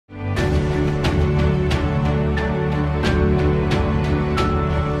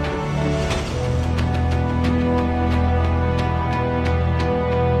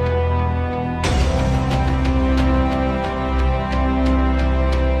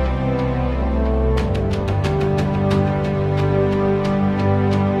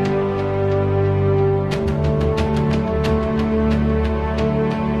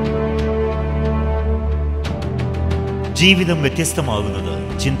ജീവിതം വ്യത്യസ്തമാകുന്നത്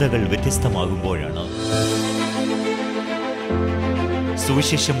ചിന്തകൾ വ്യത്യസ്തമാകുമ്പോഴാണ്.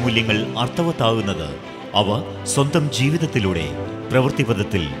 സുവിശേഷ മൂല്യങ്ങൾ അർത്ഥവത്താകുന്നത് അവ സ്വന്തം ജീവിതത്തിലൂടെ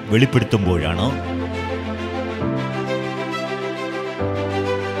പ്രവൃത്തിപഥത്തിൽ വെളിപ്പെടുത്തുമ്പോഴാണ്.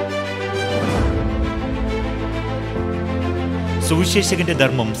 സുവിശേഷകന്റെ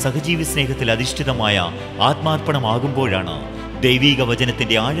ധർമ്മം സഹജീവി സ്നേഹത്തിൽ അധിഷ്ഠിതമായ ആത്മാർപ്പണമാകുമ്പോഴാണ് ദൈവീക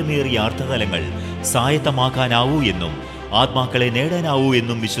വചനത്തിന്റെ ആഴമേറിയ അർത്ഥതലങ്ങൾ സായത്തമാക്കാനാവൂ എന്നും ആത്മാക്കളെ നേടാനാവൂ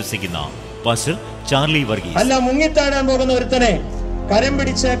എന്നും വിശ്വസിക്കുന്ന പാസ്റ്റർ ചാർലി വർഗീസ്. അല്ല, മുങ്ങിത്താഴാൻ പോകുന്ന ഒരുത്തനെ കരം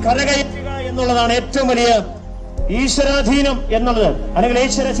പിടിച്ച് കരകയറ്റുക എന്നുള്ളതാണ് ഏറ്റവും വലിയ ഈശ്വരാധീനം എന്നുള്ളത്, അല്ലെങ്കിൽ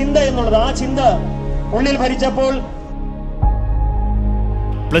ഈശ്വര ചിന്ത എന്നുള്ളത്. ആ ചിന്ത ഉള്ളിൽ ഭരിച്ചപ്പോൾ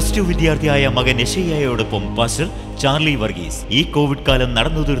 +2 വിദ്യാർത്ഥിയായ മകൻ യെശയ്യായോടൊപ്പം പാസ്റ്റർ ചാർലി വർഗീസ് ഈ കോവിഡ് കാലം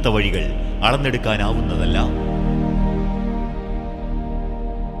നടന്നു തീർത്ത വഴികൾ അളന്നെടുക്കാനാവുന്നതല്ല.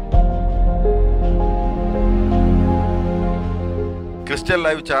 ക്രിസ്ത്യൻ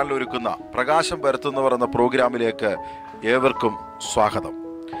ലൈവ് ചാനൽ ഒരുക്കുന്ന പ്രകാശം പരത്തുന്നവർ എന്ന പ്രോഗ്രാമിലേക്ക് ഏവർക്കും സ്വാഗതം.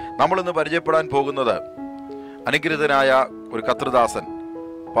 നമ്മളിന്ന് പരിചയപ്പെടാൻ പോകുന്നത് അനുഗ്രഹീതനായ ഒരു കർത്തൃദാസൻ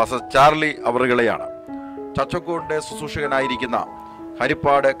പാസ്റ്റർ ചാർലി അവറുകളെയാണ്. ചച്ചക്കോടിന്റെ ശുശ്രൂഷകനായിരിക്കുന്ന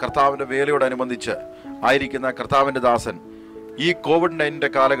ഹരിപ്പാട് കർത്താവിൻ്റെ വേലയോടനുബന്ധിച്ച് ആയിരിക്കുന്ന കർത്താവിൻ്റെ ദാസൻ ഈ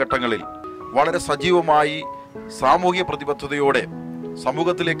കോവിഡ്-19 കാലഘട്ടങ്ങളിൽ വളരെ സജീവമായി സാമൂഹ്യ പ്രതിബദ്ധതയോടെ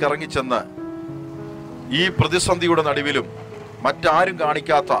സമൂഹത്തിലേക്ക് ഇറങ്ങിച്ചെന്ന് ഈ പ്രതിസന്ധിയുടെ നടുവിലും മറ്റാരും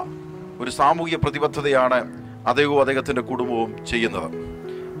കാണിക്കാത്ത ഒരു സാമൂഹ്യ പ്രതിബദ്ധതയാണ് അദ്ദേഹവും അദ്ദേഹത്തിൻ്റെ കുടുംബവും ചെയ്യുന്നത്.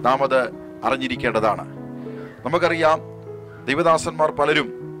 നാം അത് അറിഞ്ഞിരിക്കേണ്ടതാണ്. നമുക്കറിയാം, ദൈവദാസന്മാർ പലരും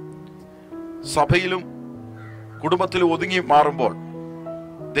സഭയിലും കുടുംബത്തിലും ഒതുങ്ങി മാറുമ്പോൾ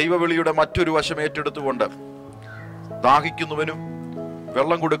ദൈവവിളിയുടെ മറ്റൊരു വശം ഏറ്റെടുത്തുകൊണ്ട് ദാഹിക്കുന്നവനും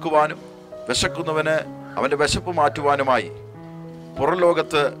വെള്ളം കൊടുക്കുവാനും വിശക്കുന്നവന് അവൻ്റെ വിശപ്പ് മാറ്റുവാനുമായി പുറം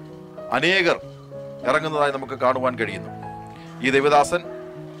ലോകത്ത് അനേകർ ഇറങ്ങുന്നതായി നമുക്ക് കാണുവാൻ കഴിയുന്നു. ഈ ദൈവദാസൻ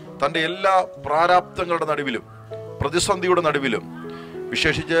തൻ്റെ എല്ലാ പ്രാരാബ്ദങ്ങളുടെ നടുവിലും പ്രതിസന്ധിയുടെ നടുവിലും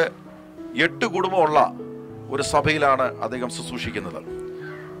വിശേഷിച്ച് 8 കുടുംബമുള്ള ഒരു സഭയിലാണ് അദ്ദേഹം ശുശ്രൂഷിക്കുന്നത്.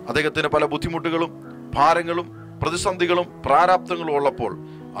 അദ്ദേഹത്തിന് പല ബുദ്ധിമുട്ടുകളും ഭാരങ്ങളും പ്രതിസന്ധികളും പ്രാരാബ്ദങ്ങളും ഉള്ളപ്പോൾ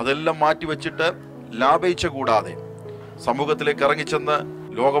അതെല്ലാം മാറ്റിവെച്ചിട്ട് ലാഭയിച്ച കൂടാതെ സമൂഹത്തിലേക്ക് ഇറങ്ങിച്ചെന്ന്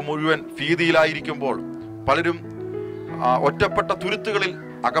ലോകം മുഴുവൻ ഭീതിയിലായിരിക്കുമ്പോൾ പലരും ഒറ്റപ്പെട്ട തുരുത്തുകളിൽ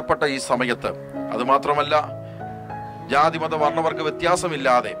അകപ്പെട്ട ഈ സമയത്ത്, അതുമാത്രമല്ല ജാതിമത വർണ്ണവർഗ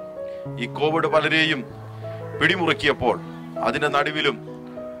വ്യത്യാസമില്ലാതെ ഈ കോവിഡ് പലരെയും പിടിമുറുക്കിയപ്പോൾ അതിൻ്റെ നടുവിലും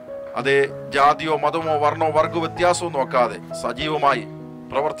അതേ ജാതിയോ മതമോ വർണ്ണോ വർഗ വ്യത്യാസവും നോക്കാതെ സജീവമായി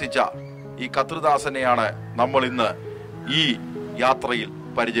പ്രവർത്തിച്ച ഈ കർത്തൃദാസനെയാണ് നമ്മൾ ഇന്ന് ഈ യാത്രയിൽ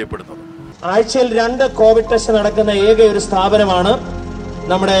പരിചയപ്പെടുന്നത്. ആഴ്ചയിൽ 2 കോവിഡ് ടെസ്റ്റ് നടക്കുന്ന ഏക ഒരു സ്ഥാപനമാണ്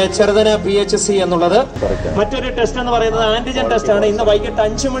നമ്മുടെ ചെറുതന PHC എന്നുള്ളത്. മറ്റൊരു ടെസ്റ്റ് എന്ന് പറയുന്നത് ആന്റിജൻ ടെസ്റ്റ് ആണ്. ഇന്ന് വൈകിട്ട്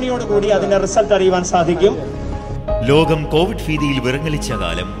 5 മണിയോട് കൂടി അതിന്റെ റിസൾട്ട് അറിയുവാൻ സാധിക്കും. ലോകം കോവിഡ് ഭീതിയിൽ വിറങ്ങലിച്ച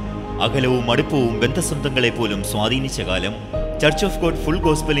കാലം, അകലവും അടുപ്പവും ബന്ധസന്ധങ്ങളെ പോലും സ്വാധീനിച്ച കാലം, church of God full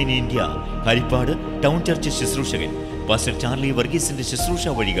gospel in India Harippad town church ശുശ്രൂഷകൻ pastor Charlie വർഗീസിന്റെ ശുശ്രൂഷ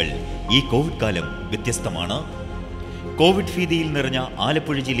വഴികൾ ഈ കോവിഡ് കാലം വ്യത്യസ്തമാണ്. കോവിഡ് ഭീതിയിൽ നിറഞ്ഞ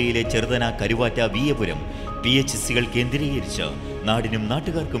ആലപ്പുഴ ജില്ലയിലെ ചെറുതന, കരുവാറ്റ, വീയപുരം PHCകൾ കേന്ദ്രീകരിച്ച് നാടിനും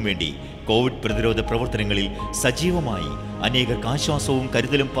നാട്ടുകാർക്കും വേണ്ടി കോവിഡ് പ്രതിരോധ പ്രവർത്തനങ്ങളിൽ സജീവമായി അനേകർക്ക് ആശ്വാസവും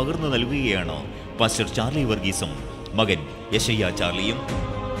കരുതലും പകർന്നു നൽകുകയാണ് പാസ്റ്റർ ചാർലി വർഗീസും മകൻ യെശയ്യ ചാർലിയും.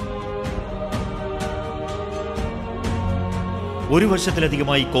 1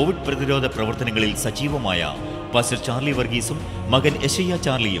 വർഷത്തിലധികമായി കോവിഡ് പ്രതിരോധ പ്രവർത്തനങ്ങളിൽ സജീവമായ പാസ്റ്റർ ചാർലി വർഗീസും മകൻ യെശയ്യ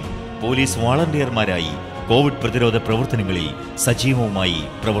ചാർലിയും പോലീസ് വോളണ്ടിയർമാരായി കോവിഡ് പ്രതിരോധ പ്രവർത്തനങ്ങളിൽ സജീവമായി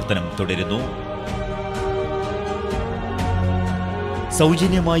പ്രവർത്തനം തുടരുന്നു.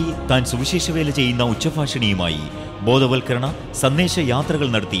 സൗജന്യമായി താൻ സുവിശേഷവേല ചെയ്യുന്ന ഉച്ചഭാഷിണിയുമായി ബോധവൽക്കരണ സന്ദേശ യാത്രകൾ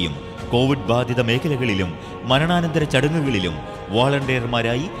നടത്തിയും കോവിഡ് ബാധിത മേഖലകളിലും മരണാനന്തര ചടങ്ങുകളിലും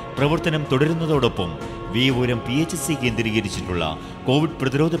വോളണ്ടിയർമാരായി പ്രവർത്തനം തുടരുന്നതോടൊപ്പം വീയപുരം PHC കേന്ദ്രീകരിച്ചിട്ടുള്ള കോവിഡ്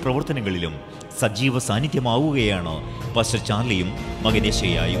പ്രതിരോധ പ്രവർത്തനങ്ങളിലും സജീവ സാന്നിധ്യമാവുകയാണ് പാസ്റ്റർ ചാർലിയും മകൻ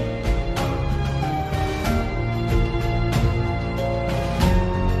യെശയ്യായും.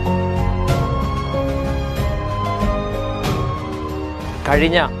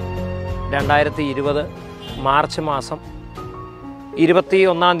 കഴിഞ്ഞ 2020 മാർച്ച് മാസം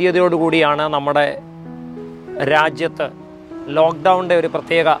 21-ാം തീയതിയോടുകൂടിയാണ് നമ്മുടെ രാജ്യത്ത് ലോക്ക്ഡൗണിൻ്റെ ഒരു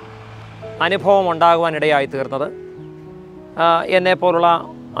പ്രത്യേക അനുഭവം ഉണ്ടാകുവാനിടയായി തീർന്നത്. എന്നെപ്പോലുള്ള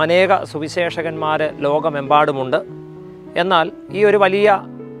അനേക സുവിശേഷകന്മാർ ലോകമെമ്പാടുമുണ്ട്. എന്നാൽ ഈ ഒരു വലിയ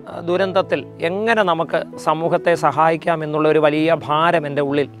ദുരന്തത്തിൽ എങ്ങനെ നമുക്ക് സമൂഹത്തെ സഹായിക്കാം എന്നുള്ളൊരു വലിയ ഭാരം എൻ്റെ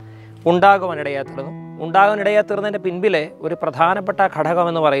ഉള്ളിൽ ഉണ്ടാകുവാനിടയായി തീർന്നു. ഉണ്ടാകാനിടയായി തീർന്നതിൻ്റെ പിൻപിലെ ഒരു പ്രധാനപ്പെട്ട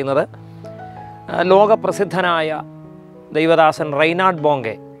ഘടകമെന്ന് പറയുന്നത് ലോകപ്രസിദ്ധനായ ദൈവദാസൻ റെയ്നാഡ്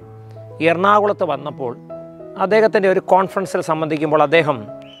ബോങ്കെ എറണാകുളത്ത് വന്നപ്പോൾ അദ്ദേഹത്തിൻ്റെ ഒരു കോൺഫറൻസിൽ സംബന്ധിക്കുമ്പോൾ അദ്ദേഹം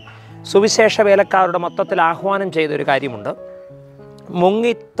സുവിശേഷ വേലക്കാരുടെ മൊത്തത്തിൽ ആഹ്വാനം ചെയ്തൊരു കാര്യമുണ്ട്.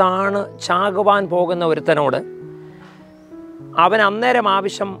 മുങ്ങിത്താണ് ചാകുവാൻ പോകുന്ന ഒരുത്തനോട് അവൻ അന്നേരം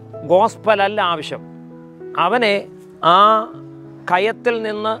ആവശ്യം ഗോസ്പലല്ല ആവശ്യം, അവനെ ആ കയത്തിൽ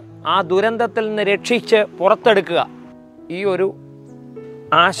നിന്ന് ആ ദുരന്തത്തിൽ നിന്ന് രക്ഷിച്ച് പുറത്തെടുക്കുക. ഈ ഒരു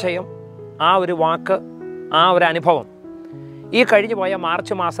ആശയം, ആ ഒരു വാക്ക്, ആ ഒരു അനുഭവം ഈ കഴിഞ്ഞു പോയ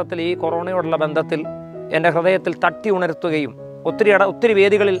മാർച്ച് മാസത്തിൽ ഈ കൊറോണയോടുള്ള ബന്ധത്തിൽ എൻ്റെ ഹൃദയത്തിൽ തട്ടി ഉണർത്തുകയും ഒത്തിരി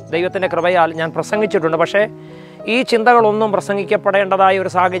വേദികളിൽ ദൈവത്തിൻ്റെ കൃപയാൽ ഞാൻ പ്രസംഗിച്ചിട്ടുണ്ട്. പക്ഷേ ഈ ചിന്തകളൊന്നും പ്രസംഗിക്കപ്പെടേണ്ടതായ ഒരു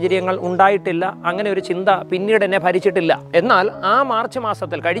സാഹചര്യങ്ങൾ ഉണ്ടായിട്ടില്ല. അങ്ങനെ ഒരു ചിന്ത പിന്നീട് എന്നെ ഭരിച്ചിട്ടില്ല. എന്നാൽ ആ മാർച്ച്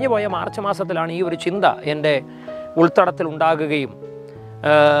മാസത്തിൽ, കഴിഞ്ഞു പോയ മാർച്ച് മാസത്തിലാണ് ഈ ഒരു ചിന്ത എൻ്റെ ഉൾത്തടത്തിൽ ഉണ്ടാകുകയും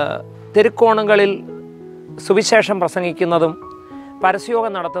തെരുക്കോണങ്ങളിൽ സുവിശേഷം പ്രസംഗിക്കുന്നതും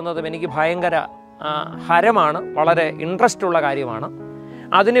പരസ്യയോഗം നടത്തുന്നതും എനിക്ക് ഭയങ്കര ഹരമാണ്, വളരെ ഇൻട്രസ്റ്റ് ഉള്ള കാര്യമാണ്.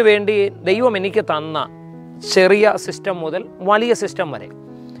 അതിനുവേണ്ടി ദൈവം എനിക്ക് തന്ന ചെറിയ സിസ്റ്റം മുതൽ വലിയ സിസ്റ്റം വരെ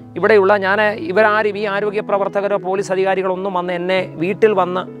ഇവിടെയുള്ള ഇവരാരും ഈ ആരോഗ്യ പ്രവർത്തകരോ പോലീസ് അധികാരികളൊന്നും വന്ന് എന്നെ വീട്ടിൽ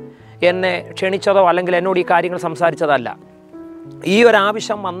വന്ന് എന്നെ ക്ഷണിച്ചതോ അല്ലെങ്കിൽ എന്നോട് ഈ കാര്യങ്ങൾ സംസാരിച്ചതല്ല. ഈ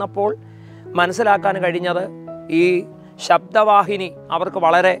ഒരാവശ്യം വന്നപ്പോൾ മനസ്സിലാക്കാൻ കഴിഞ്ഞത് ഈ ശബ്ദവാഹിനി അവർക്ക്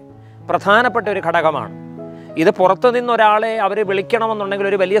വളരെ പ്രധാനപ്പെട്ട ഒരു ഘടകമാണ്. ഇത് പുറത്തു നിന്നൊരാളെ അവർ വിളിക്കണമെന്നുണ്ടെങ്കിൽ,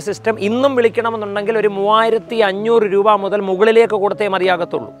 ഒരു വലിയ സിസ്റ്റം ഇന്നും വിളിക്കണമെന്നുണ്ടെങ്കിൽ ഒരു 3500 രൂപ മുതൽ മുകളിലേക്ക് കൊടുത്തേ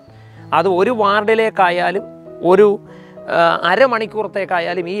മതിയാകത്തുള്ളൂ. അത് ഒരു വാർഡിലേക്കായാലും ഒരു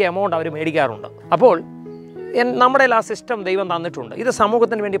അരമണിക്കൂറത്തേക്കായാലും ഈ എമൗണ്ട് അവർ മേടിക്കാറുണ്ട്. അപ്പോൾ നമ്മുടെ ആ സിസ്റ്റം ദൈവം തന്നിട്ടുണ്ട്, ഇത്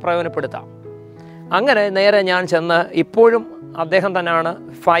സമൂഹത്തിന് വേണ്ടി പ്രയോജനപ്പെടുത്താം. അങ്ങനെ നേരെ ഞാൻ ചെന്ന്, ഇപ്പോഴും അദ്ദേഹം തന്നെയാണ്,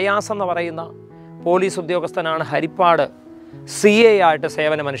 ഫയാസ് എന്ന് പറയുന്ന പോലീസ് ഉദ്യോഗസ്ഥനാണ് ഹരിപ്പാട് CA ആയിട്ട്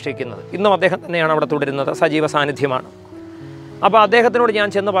സേവനമനുഷ്ഠിക്കുന്നത്. ഇന്നും അദ്ദേഹം തന്നെയാണ് അവിടെ തുടരുന്നത്, സജീവ സാന്നിധ്യമാണ്. അപ്പോൾ അദ്ദേഹത്തിനോട് ഞാൻ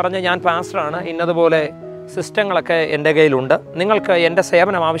ചെന്ന് പറഞ്ഞ്, ഞാൻ പാസ്റ്ററാണ്, ഇന്നതുപോലെ സിസ്റ്റങ്ങളൊക്കെ എൻ്റെ കയ്യിലുണ്ട്, നിങ്ങൾക്ക് എൻ്റെ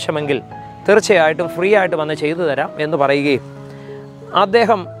സേവനം ആവശ്യമെങ്കിൽ തീർച്ചയായിട്ടും ഫ്രീ ആയിട്ട് വന്ന് ചെയ്തു തരാം എന്ന് പറയുകയും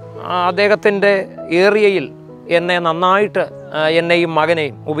അദ്ദേഹത്തിൻ്റെ ഏരിയയിൽ എന്നെ നന്നായിട്ട്, എന്നെയും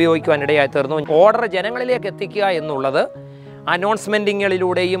മകനെയും ഉപയോഗിക്കുവാനിടയായി തീർന്നു. ഓർഡർ ജനങ്ങളിലേക്ക് എത്തിക്കുക എന്നുള്ളത്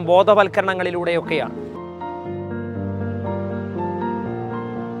അനൗൺസ്മെൻറ്റിങ്ങളിലൂടെയും ബോധവൽക്കരണങ്ങളിലൂടെയൊക്കെയാണ്.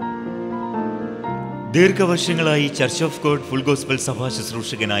 ദീർഘവർഷങ്ങളായി church of God full gospel സഭാ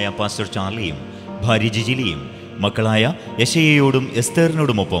ശുശ്രൂഷകനായ പാസ്റ്റർ ചാർലിയും ഭാര്യ ജിജിലിയും മക്കളായ യശയ്യയോടും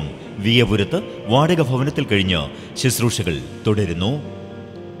എസ്തേറിനോടുമൊപ്പം വിയപുരത്ത് വാടക ഭവനത്തിൽ കഴിഞ്ഞ് ശുശ്രൂഷകൾ തുടരുന്നു.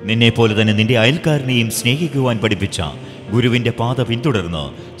 നിന്നെപ്പോലെ തന്നെ നിന്റെ അയൽക്കാരനെയും സ്നേഹിക്കുവാൻ പഠിപ്പിച്ച ഗുരുവിൻ്റെ പാത പിന്തുടർന്ന്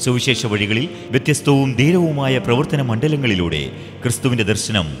സുവിശേഷ വഴികളിൽ വ്യത്യസ്തവും ധീരവുമായ പ്രവർത്തന മണ്ഡലങ്ങളിലൂടെ ക്രിസ്തുവിൻ്റെ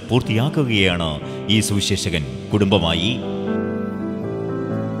ദർശനം പൂർത്തിയാക്കുകയാണ് ഈ സുവിശേഷകൻ കുടുംബമായി.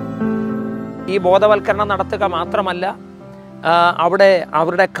 ഈ ബോധവൽക്കരണം നടത്തുക മാത്രമല്ല, അവിടെ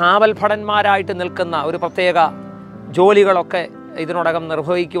അവരുടെ കാവൽ ഭടന്മാരായിട്ട് നിൽക്കുന്ന ഒരു പ്രത്യേക ജോലികളൊക്കെ ഇതിനോടകം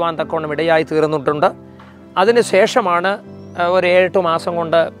നിർവഹിക്കുവാൻ തക്കവണ്ണം ഇടയായി തീർന്നിട്ടുണ്ട്. അതിനുശേഷമാണ് ഒരു 7-8 മാസം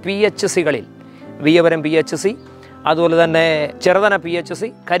കൊണ്ട് PHCകളിൽ, വിയപുരം PHC, അതുപോലെ തന്നെ ചെറുതന PHC,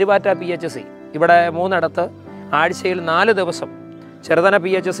 കരുവാറ്റ PHC, ഇവിടെ 3 ആഴ്ചയിൽ 4 ദിവസം, ചെറുതന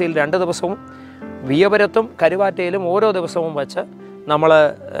PHCയിൽ 2 ദിവസവും വിയപുരത്തും കരുവാറ്റയിലും ഓരോ ദിവസവും വെച്ച് നമ്മൾ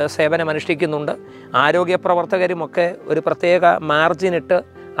സേവനമനുഷ്ഠിക്കുന്നുണ്ട്. ആരോഗ്യ പ്രവർത്തകരുമൊക്കെ ഒരു പ്രത്യേക മാർജിനിട്ട്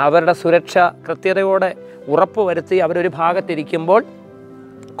അവരുടെ സുരക്ഷ കൃത്യതയോടെ ഉറപ്പുവരുത്തി അവരൊരു ഭാഗത്തിരിക്കുമ്പോൾ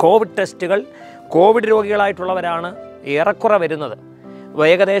കോവിഡ് ടെസ്റ്റുകൾ, കോവിഡ് രോഗികളായിട്ടുള്ളവരാണ് ഏറെക്കുറെ വരുന്നത്.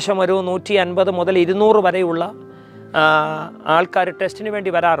 ഏകദേശം ഒരു 150 മുതൽ 200 വരെയുള്ള ആൾക്കാർ ടെസ്റ്റിന് വേണ്ടി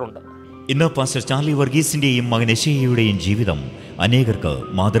വരാറുണ്ട്. ഇന്ന് പാസ്റ്റർ ചാർലി വർഗീസിൻ്റെയും മകൻ യശയ്യയുടെയും ജീവിതം അനേകർക്ക്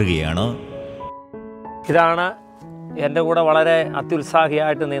മാതൃകയാണ്. ഇതാണ് എൻ്റെ കൂടെ വളരെ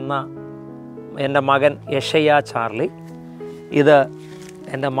അത്യുത്സാഹിയായിട്ട് നിന്ന എൻ്റെ മകൻ യശയ്യ ചാർലി. ഇത്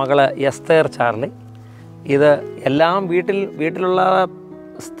എൻ്റെ മകള് എസ്തേർ ചാർലി. ഇത് എല്ലാം വീട്ടിലുള്ള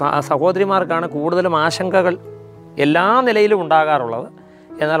സഹോദരിമാർക്കാണ് കൂടുതലും ആശങ്കകൾ എല്ലാ നിലയിലും ഉണ്ടാകാറുള്ളത്.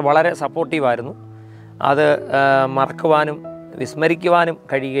 എന്നാൽ വളരെ സപ്പോർട്ടീവായിരുന്നു. അത് മറക്കുവാനും വിസ്മരിക്കുവാനും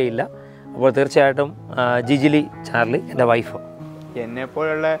കഴിയുകയില്ല. അപ്പോൾ തീർച്ചയായിട്ടും ജിജിലി ചാർലി എൻ്റെ വൈഫ്.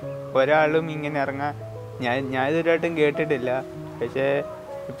 എന്നെപ്പോലുള്ള ഒരാളും ഇങ്ങനെ ഇറങ്ങാൻ ഞാൻ ഇതുവരായിട്ടും കേട്ടിട്ടില്ല. പക്ഷേ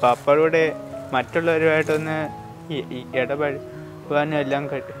ഇപ്പം അപ്പോഴൂടെ മറ്റുള്ളവരുമായിട്ടൊന്ന് ഇടപെടാനും എല്ലാം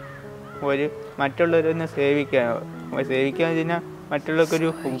മറ്റുള്ളവരൊന്ന് സേവിക്കാൻ കഴിഞ്ഞാൽ മറ്റുള്ളവർക്കൊരു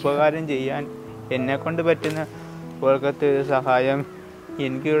ഉപകാരം ചെയ്യാൻ എന്നെക്കൊണ്ട് പറ്റുന്ന പോലത്തെ ഒരു സഹായം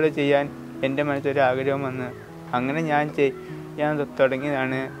എനിക്കിവിടെ ചെയ്യാൻ എൻ്റെ മനസ്സൊരു ആഗ്രഹം വന്ന് അങ്ങനെ ഞാൻ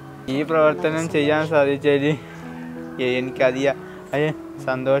തുടങ്ങിയതാണ്. ഈ പ്രവർത്തനം ചെയ്യാൻ സാധിച്ചതിൽ എനിക്കധികം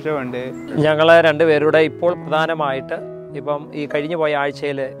സന്തോഷമുണ്ട്. ഞങ്ങൾ രണ്ടുപേരുടെ ഇപ്പോൾ പ്രധാനമായിട്ട് ഇപ്പം ഈ കഴിഞ്ഞു പോയ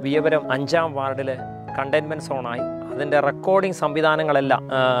ആഴ്ചയിൽ വിയപുരം 5-ാം വാർഡിൽ കണ്ടെയ്ൻമെൻറ്റ് സോണായി. അതിൻ്റെ റെക്കോർഡിംഗ് സംവിധാനങ്ങളെല്ലാം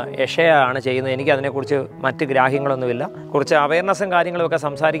യക്ഷയാണ് ചെയ്യുന്നത്. എനിക്ക് അതിനെക്കുറിച്ച് മറ്റ് ഗ്രാഹ്യങ്ങളൊന്നുമില്ല. കുറച്ച് അവയർനെസ്സും കാര്യങ്ങളുമൊക്കെ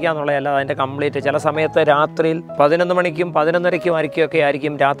സംസാരിക്കുക എന്നുള്ളതല്ല അതിൻ്റെ കംപ്ലീറ്റ്. ചില സമയത്ത് രാത്രിയിൽ 11 മണിക്കും 11:30ക്കും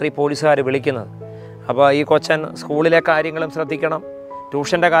ആയിരിക്കും രാത്രി പോലീസുകാർ വിളിക്കുന്നത്. അപ്പോൾ ഈ കൊച്ചൻ സ്കൂളിലെ കാര്യങ്ങളും ശ്രദ്ധിക്കണം,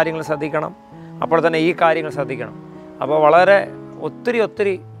 ട്യൂഷൻ്റെ കാര്യങ്ങൾ ശ്രദ്ധിക്കണം, അപ്പോൾ തന്നെ ഈ കാര്യങ്ങൾ ശ്രദ്ധിക്കണം. അപ്പോൾ വളരെ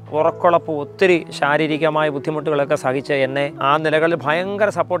ഒത്തിരി ഉറക്കുളപ്പ്, ഒത്തിരി ശാരീരികമായ ബുദ്ധിമുട്ടുകളൊക്കെ സഹിച്ച് എന്നെ ആ നിലകളിൽ ഭയങ്കര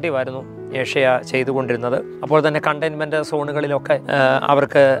സപ്പോർട്ടീവായിരുന്നു ഏഷ്യ ചെയ്തുകൊണ്ടിരുന്നത്. അപ്പോൾ തന്നെ കണ്ടെയ്ൻമെൻറ്റ് സോണുകളിലൊക്കെ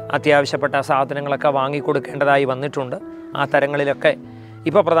അവർക്ക് അത്യാവശ്യപ്പെട്ട സാധനങ്ങളൊക്കെ വാങ്ങിക്കൊടുക്കേണ്ടതായി വന്നിട്ടുണ്ട്. ആ തരങ്ങളിലൊക്കെ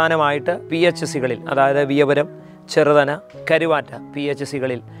ഇപ്പോൾ പ്രധാനമായിട്ട് PHCകളിൽ, അതായത് വിയപുരം, ചെറുതന, കരുവാറ്റ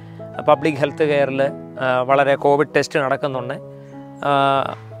PHCകളിൽ പബ്ലിക് ഹെൽത്ത് കെയറിൽ വളരെ കോവിഡ് ടെസ്റ്റ് നടക്കുന്നുണ്ട്.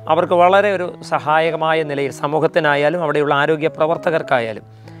 അവർക്ക് വളരെ ഒരു സഹായകമായ നിലയിൽ സമൂഹത്തിനായാലും അവിടെയുള്ള ആരോഗ്യ പ്രവർത്തകർക്കായാലും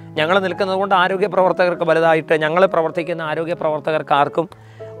ഞങ്ങൾ നിൽക്കുന്നത് കൊണ്ട് ആരോഗ്യ പ്രവർത്തകർക്ക് വലുതായിട്ട് ഞങ്ങൾ പ്രവർത്തിക്കുന്ന ആരോഗ്യ പ്രവർത്തകർക്ക് ആർക്കും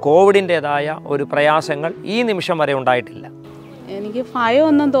കോവിഡിൻ്റേതായ ഒരു പ്രയാസങ്ങൾ ഈ നിമിഷം വരെ ഉണ്ടായിട്ടില്ല. എനിക്ക്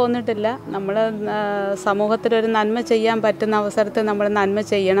ഭയമൊന്നും തോന്നിയിട്ടില്ല. നമ്മൾ സമൂഹത്തിലൊരു നന്മ ചെയ്യാൻ പറ്റുന്ന അവസരത്തിൽ നമ്മൾ നന്മ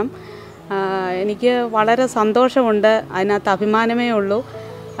ചെയ്യണം. എനിക്ക് വളരെ സന്തോഷമുണ്ട്, അതിനകത്ത് അഭിമാനമേ ഉള്ളൂ.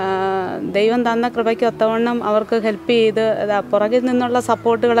 ദൈവം തന്ന കൃപയ്ക്ക് ഒത്തവണ്ണം അവർക്ക് ഹെൽപ്പ് ചെയ്ത് പുറകിൽ നിന്നുള്ള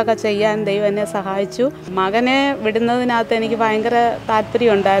സപ്പോർട്ടുകളൊക്കെ ചെയ്യാൻ ദൈവം എന്നെ സഹായിച്ചു. മകനെ വിടുന്നതിനകത്ത് എനിക്ക് ഭയങ്കര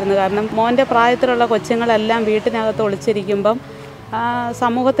താല്പര്യമുണ്ടായിരുന്നു. കാരണം മോൻ്റെ പ്രായത്തിലുള്ള കൊച്ചുങ്ങളെല്ലാം വീട്ടിനകത്ത് ഒളിച്ചിരിക്കുമ്പം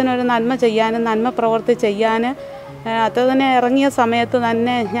സമൂഹത്തിനൊരു നന്മ ചെയ്യാനും നന്മ പ്രവൃത്തി ചെയ്യാൻ തന്നെ ഇറങ്ങിയ സമയത്ത്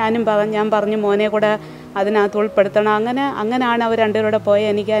തന്നെ ഞാൻ പറഞ്ഞു മോനെ കൂടെ അതിനകത്ത് ഉൾപ്പെടുത്തണം. അങ്ങനെയാണ് അവർ രണ്ടുപേരുടെ പോയത്.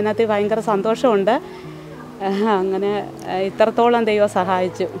 എനിക്ക് അതിനകത്ത് ഭയങ്കര സന്തോഷമുണ്ട്. അങ്ങനെ ഇത്രത്തോളം ദൈവം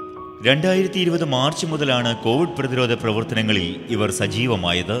സഹായിച്ചു. 2020 മാർച്ച് മുതലാണ് കോവിഡ് പ്രതിരോധ പ്രവർത്തനങ്ങളിൽ ഇവർ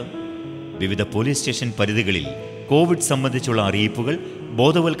സജീവമായത്. വിവിധ പോലീസ് സ്റ്റേഷൻ പരിധികളിൽ കോവിഡ് സംബന്ധിച്ചുള്ള അറിയിപ്പുകൾ,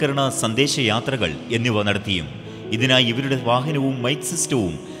 ബോധവൽക്കരണ സന്ദേശയാത്രകൾ എന്നിവ നടത്തിയും ഇതിനായി ഇവരുടെ വാഹനവും മൈക്ക്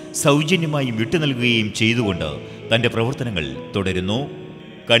സിസ്റ്റവും സൗജന്യമായി വിട്ടുനൽകുകയും ചെയ്തുകൊണ്ട് തൻ്റെ പ്രവർത്തനങ്ങൾ തുടരുന്നു.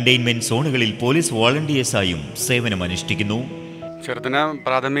 കണ്ടെയ്ൻമെൻറ്റ് സോണുകളിൽ പോലീസ് വോളണ്ടിയേഴ്സായും സേവനമനുഷ്ഠിക്കുന്നു. ചെറുതന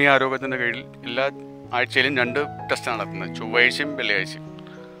പ്രാഥമിക ആരോഗ്യത്തിൻ്റെ കീഴിൽ എല്ലാ ആഴ്ചയിലും 2 ടെസ്റ്റാണ് നടത്തുന്നത്, ചൊവ്വാഴ്ചയും വെള്ളിയാഴ്ചയും.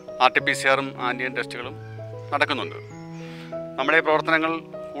 RT-PCR ആൻറ്റിജൻ ടെസ്റ്റുകളും നടക്കുന്നുണ്ട്. നമ്മുടെ ഈ പ്രവർത്തനങ്ങൾ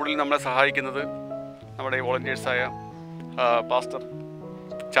കൂടുതൽ നമ്മളെ സഹായിക്കുന്നത് നമ്മുടെ വോളണ്ടിയേഴ്സായ പാസ്റ്റർ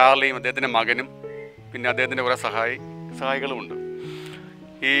ചാർലിയും അദ്ദേഹത്തിൻ്റെ മകനും പിന്നെ അദ്ദേഹത്തിൻ്റെ കുറേ സഹായികളുമുണ്ട്.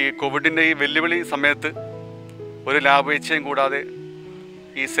 ഈ കോവിഡിൻ്റെ ഈ വെല്ലുവിളി സമയത്ത് ഒരു ലാഭേച്ഛയും കൂടാതെ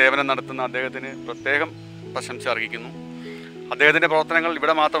ഈ സേവനം നടത്തുന്ന അദ്ദേഹത്തിന് പ്രത്യേകം പ്രശംസ അർഹിക്കുന്നു. അദ്ദേഹത്തിൻ്റെ പ്രവർത്തനങ്ങൾ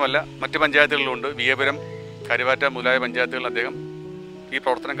ഇവിടെ മാത്രമല്ല മറ്റ് പഞ്ചായത്തുകളിലുണ്ട്. വിയപുരം, കരുവാറ്റ മുതലായ പഞ്ചായത്തുകളിൽ അദ്ദേഹം ഈ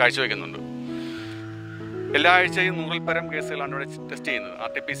പ്രവർത്തനം കാഴ്ചവെക്കുന്നുണ്ട്. എല്ലാ ആഴ്ചയും 100-ൽ പരം കേസുകളാണ് ഇവിടെ ടെസ്റ്റ് ചെയ്യുന്നത്,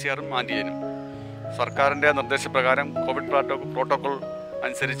 RT-PCR ആൻറ്റിജനും. സർക്കാരിൻ്റെ നിർദ്ദേശപ്രകാരം കോവിഡ് പ്രോട്ടോക്കോൾ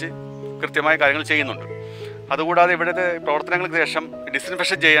അനുസരിച്ച് കൃത്യമായ കാര്യങ്ങൾ ചെയ്യുന്നുണ്ട്. അതുകൂടാതെ ഇവിടുത്തെ പ്രവർത്തനങ്ങൾക്ക് ശേഷം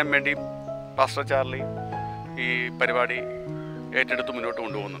ഡിസിൻഫെക്ഷൻ ചെയ്യാൻ വേണ്ടി പാസ്റ്റർ ചാർലി ഈ പരിപാടി ഏറ്റെടുത്ത് മുന്നോട്ട്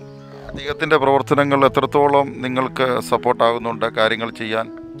കൊണ്ടുപോകുന്നുണ്ട്. അദ്ദേഹത്തിൻ്റെ പ്രവർത്തനങ്ങൾ എത്രത്തോളം നിങ്ങൾക്ക് സപ്പോർട്ടാകുന്നുണ്ട് കാര്യങ്ങൾ ചെയ്യാൻ?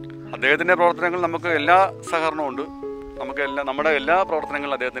 അദ്ദേഹത്തിൻ്റെ പ്രവർത്തനങ്ങൾ നമുക്ക് എല്ലാ സഹകരണവും ഉണ്ട്. നമ്മുടെ എല്ലാ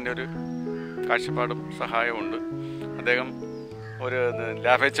പ്രവർത്തനങ്ങളിലും അദ്ദേഹത്തിൻ്റെ ഒരു കാഴ്ചപ്പാടും സഹായമുണ്ട്. അദ്ദേഹം ഒരു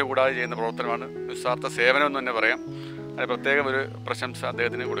ലാഭേച്ഛ കൂടാതെ ചെയ്യുന്ന പ്രവർത്തനമാണ്, നിസ്വാർത്ഥ സേവനം എന്ന് തന്നെ പറയാം. അതിന് പ്രത്യേകം ഒരു പ്രശംസ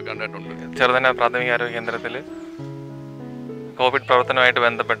അദ്ദേഹത്തിന് കൊടുക്കേണ്ടതായിട്ടുണ്ട്. ചെറുതന പ്രാഥമിക ആരോഗ്യ കേന്ദ്രത്തിൽ കോവിഡ് പ്രവർത്തനവുമായിട്ട്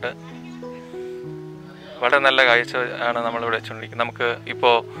ബന്ധപ്പെട്ട് വളരെ നല്ല കാഴ്ച ആണ് നമ്മളിവിടെ വെച്ചുകൊണ്ടിരിക്കുന്നത്. നമുക്ക്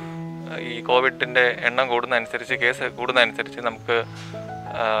ഇപ്പോൾ ഈ കോവിഡിൻ്റെ എണ്ണം കൂടുന്നതനുസരിച്ച്, കേസ് കൂടുന്നതനുസരിച്ച് നമുക്ക്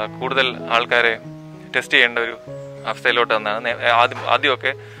കൂടുതൽ ആൾക്കാരെ ടെസ്റ്റ് ചെയ്യേണ്ട ഒരു അവസ്ഥയിലോട്ട് വന്നതാണ്.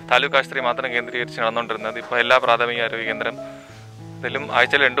 ആദ്യമൊക്കെ താലൂക്ക് ആശുപത്രി മാത്രം കേന്ദ്രീകരിച്ച് നടന്നുകൊണ്ടിരുന്നത്. ഇപ്പോൾ എല്ലാ പ്രാഥമിക ആരോഗ്യ കേന്ദ്രത്തിലും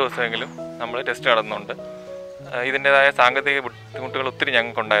ആഴ്ചയിൽ 2 ദിവസമെങ്കിലും നമ്മൾ ടെസ്റ്റ് നടന്നുണ്ട്. ഇതിൻ്റെതായ സാങ്കേതിക ബുദ്ധിമുട്ടുകൾ ഒത്തിരി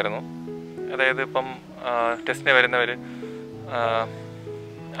ഞങ്ങൾക്കുണ്ടായിരുന്നു. അതായത് ഇപ്പം ടെസ്റ്റിന് വരുന്നവർ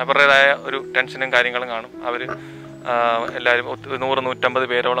അവരുടേതായ ഒരു ടെൻഷനും കാര്യങ്ങളും കാണും. അവർ എല്ലാവരും 100-150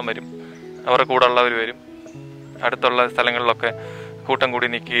 പേരോളം വരും. അവരുടെ കൂടെ ഉള്ളവർ വരും. അടുത്തുള്ള സ്ഥലങ്ങളിലൊക്കെ കൂട്ടം കൂടി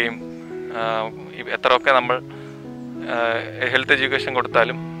നിൽക്കുകയും എത്രയൊക്കെ നമ്മൾ ഹെൽത്ത് എഡ്യൂക്കേഷൻ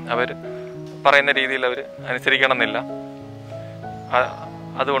കൊടുത്താലും അവർ പറയുന്ന രീതിയിൽ അവർ അനുസരിക്കണമെന്നില്ല.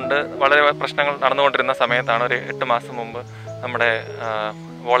 അതുകൊണ്ട് വളരെ പ്രശ്നങ്ങൾ നടന്നുകൊണ്ടിരുന്ന സമയത്താണ് ഒരു 8 മാസം മുമ്പ് നമ്മുടെ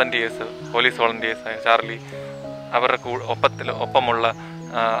വോളണ്ടിയേഴ്സ്, പോലീസ് വോളണ്ടിയേഴ്സായ ചാർലി, അവരുടെ ഒപ്പമുള്ള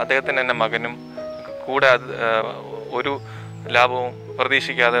അദ്ദേഹത്തിന് തന്നെ മകനും കൂടെ ഒരു ലാഭവും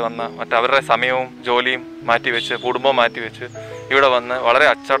പ്രതീക്ഷിക്കാതെ വന്ന മറ്റവരുടെ സമയവും ജോലിയും മാറ്റിവെച്ച്, കുടുംബവും മാറ്റിവെച്ച് ഇവിടെ വന്ന് വളരെ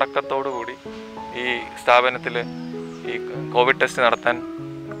അച്ചടക്കത്തോടു കൂടി ഈ സ്ഥാപനത്തിൽ ഈ കോവിഡ് ടെസ്റ്റ് നടത്താൻ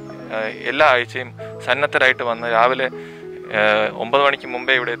എല്ലാ ആഴ്ചയും സന്നദ്ധരായിട്ട് വന്ന് രാവിലെ 9 മണിക്ക്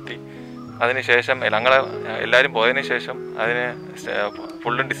മുമ്പേ ഇവിടെ എത്തി. അതിനുശേഷം ഞങ്ങൾ എല്ലാവരും പോയതിന് ശേഷം അതിനെ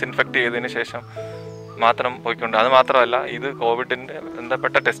ഫുള്ളും ഡിസിൻഫെക്റ്റ് ചെയ്തതിന് ശേഷം മാത്രം പോയിക്കൊണ്ട്, അത് മാത്രമല്ല ഇത് കോവിഡിൻ്റെ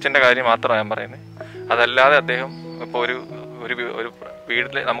ബന്ധപ്പെട്ട ടെസ്റ്റിൻ്റെ കാര്യം മാത്രമാണ് ഞാൻ പറയുന്നത്. അതല്ലാതെ അദ്ദേഹം ഇപ്പോൾ ഒരു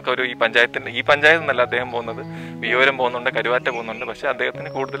വീട്ടിൽ നമുക്കൊരു ഈ പഞ്ചായത്തിൽ നിന്നല്ല അദ്ദേഹം പോകുന്നത്, വിയോരം പോകുന്നുണ്ട്, കരുവാറ്റ പോകുന്നുണ്ട്. പക്ഷെ അദ്ദേഹത്തിന്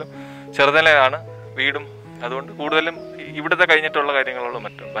കൂടുതലും ചെറുതലയാണ് വീടും. അതുകൊണ്ട് കൂടുതലും ഇവിടുത്തെ കഴിഞ്ഞിട്ടുള്ള കാര്യങ്ങളുള്ളൂ,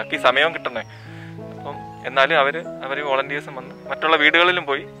 മറ്റും ബാക്കി സമയവും കിട്ടണേ. അപ്പം എന്നാലും അവർ വോളണ്ടിയേഴ്സും വന്ന് മറ്റുള്ള വീടുകളിലും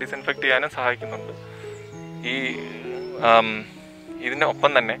പോയി ഡിസിൻഫെക്റ്റ് ചെയ്യാനും സഹായിക്കുന്നുണ്ട്. ഇതിൻ്റെ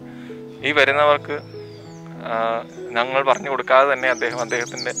ഒപ്പം തന്നെ ഈ വരുന്നവർക്ക് ഞങ്ങൾ പറഞ്ഞു കൊടുക്കാതെ തന്നെ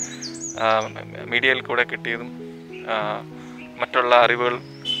അദ്ദേഹത്തിൻ്റെ മീഡിയയിൽ കൂടെ കിട്ടിയതും മറ്റുള്ള അറിവുകൾ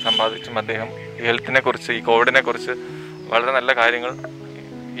സമ്പാദിച്ചും അദ്ദേഹം ഹെൽത്തിനെ കുറിച്ച്, ഈ കോവിഡിനെ കുറിച്ച് വളരെ നല്ല കാര്യങ്ങൾ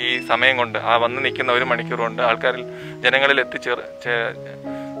ഈ സമയം കൊണ്ട്, വന്ന് നിൽക്കുന്ന 1 മണിക്കൂർ കൊണ്ട് ജനങ്ങളിൽ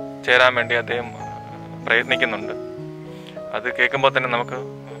ചേരാൻ വേണ്ടി അദ്ദേഹം പ്രയത്നിക്കുന്നുണ്ട്. അത് കേൾക്കുമ്പോൾ തന്നെ നമുക്ക്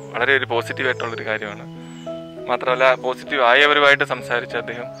വളരെ ഒരു പോസിറ്റീവായിട്ടുള്ളൊരു കാര്യമാണ്. മാത്രമല്ല പോസിറ്റീവ് ആയവരുമായിട്ട് സംസാരിച്ച്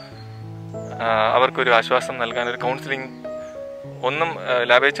അദ്ദേഹം അവർക്കൊരു ആശ്വാസം നൽകാൻ ഒരു കൗൺസിലിംഗ് ഒന്നും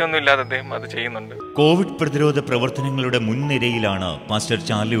ലാഭേച്ഛയൊന്നും ഇല്ലാതെ അദ്ദേഹം അത് ചെയ്യുന്നുണ്ട്. കോവിഡ് പ്രതിരോധ പ്രവർത്തനങ്ങളുടെ മുൻനിരയിലാണ് പാസ്റ്റർ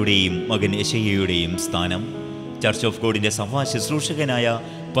ചാർലിയുടെയും മകൻ യശയ്യയുടെയും സ്ഥാനം. ചർച്ച് ഓഫ് ഗോഡിന്റെ സഭാ ശുശ്രൂഷകനായ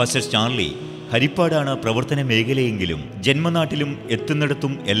പാസ്റ്റർ ചാർലി ഹരിപ്പാടാണ് പ്രവർത്തന മേഖലയെങ്കിലും ജന്മനാട്ടിലും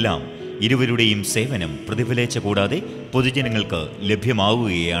എത്തുന്നിടത്തും എല്ലാം ഇരുവരുടെയും സേവനം പ്രതിഫലേച്ച കൂടാതെ പൊതുജനങ്ങൾക്ക്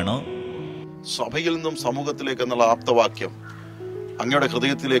ലഭ്യമാവുകയാണ്. സഭയിൽ നിന്നും സമൂഹത്തിലേക്ക് എന്നുള്ള ആപ്തവാക്യം അങ്ങയുടെ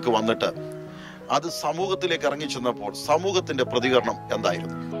ഹൃദയത്തിലേക്ക് വന്നിട്ട് അത് സമൂഹത്തിലേക്ക് ഇറങ്ങിച്ചെന്നപ്പോൾ സമൂഹത്തിന്റെ പ്രതികരണം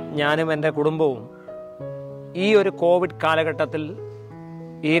എന്തായിരുന്നു? ഞാനും എൻ്റെ കുടുംബവും ഈ ഒരു കോവിഡ് കാലഘട്ടത്തിൽ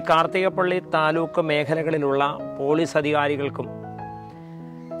ഈ കാർത്തികപ്പള്ളി താലൂക്ക് മേഖലകളിലുള്ള പോലീസ് അധികാരികൾക്കും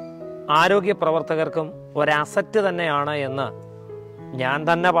ആരോഗ്യ പ്രവർത്തകർക്കും ഒരു അസറ്റ് തന്നെയാണ് എന്ന് ഞാൻ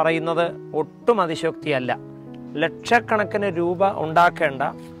തന്നെ പറയുന്നത് ഒട്ടും അതിശയോക്തിയല്ല. ലക്ഷക്കണക്കിന് രൂപ ഉണ്ടാക്കേണ്ട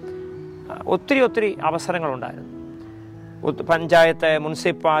ഒത്തിരി അവസരങ്ങളുണ്ടായിരുന്നു. പഞ്ചായത്ത്,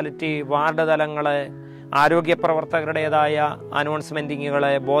 മുനിസിപ്പാലിറ്റി, വാർഡ് തലങ്ങൾ, ആരോഗ്യ പ്രവർത്തകരുടേതായ അനൗൺസ്മെൻറ്റിങ്ങുകൾ,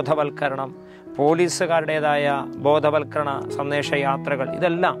 ബോധവൽക്കരണം, പോലീസുകാരുടേതായ ബോധവൽക്കരണ സന്ദേശയാത്രകൾ,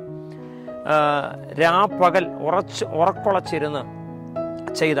 ഇതെല്ലാം രാപ്പകൽ ഉറക്കൊളച്ചിരുന്ന്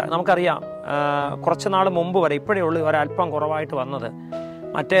ചെയ്ത. നമുക്കറിയാം കുറച്ച് നാൾ മുമ്പ് വരെ, ഇപ്പോഴേ ഉള്ളൂ ഒരല്പം കുറവായിട്ട് വന്നത്.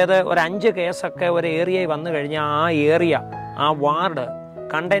 മറ്റേത് ഒരു 5 കേസൊക്കെ ഒരു ഏരിയയിൽ വന്നു കഴിഞ്ഞാൽ ആ ഏരിയ, ആ വാർഡ്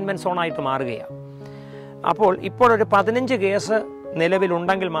കണ്ടെയ്ൻമെൻറ്റ് സോണായിട്ട് മാറുകയാണ്. അപ്പോൾ ഇപ്പോഴൊരു 15 കേസ്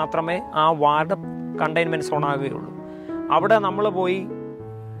നിലവിലുണ്ടെങ്കിൽ മാത്രമേ ആ വാർഡ് കണ്ടെയ്ൻമെൻറ്റ് സോണാകുകയുള്ളൂ. അവിടെ നമ്മൾ പോയി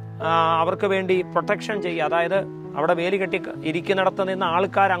അവർക്ക് വേണ്ടി പ്രൊട്ടക്ഷൻ ചെയ്യുക. അതായത് അവിടെ വേലി കെട്ടി ഇരിക്കുന്നിടത്ത് നിന്ന്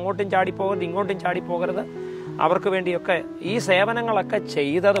ആൾക്കാർ അങ്ങോട്ടും ചാടിപ്പോകരുത്, ഇങ്ങോട്ടും ചാടിപ്പോകരുത്. അവർക്ക് വേണ്ടിയൊക്കെ ഈ സേവനങ്ങളൊക്കെ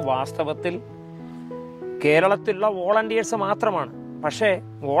ചെയ്തത് വാസ്തവത്തിൽ കേരളത്തിലുള്ള വോളണ്ടിയേഴ്സ് മാത്രമാണ്. പക്ഷേ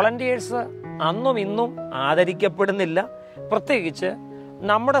വോളണ്ടിയേഴ്സ് അന്നും ഇന്നും ആദരിക്കപ്പെടുന്നില്ല. പ്രത്യേകിച്ച്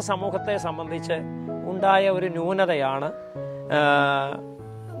നമ്മുടെ സമൂഹത്തെ സംബന്ധിച്ച് ഉണ്ടായ ഒരു ന്യൂനതയാണ്.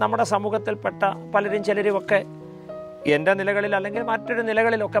 നമ്മുടെ സമൂഹത്തിൽപ്പെട്ട ചിലരുമൊക്കെ എൻ്റെ നിലകളിൽ അല്ലെങ്കിൽ മറ്റൊരു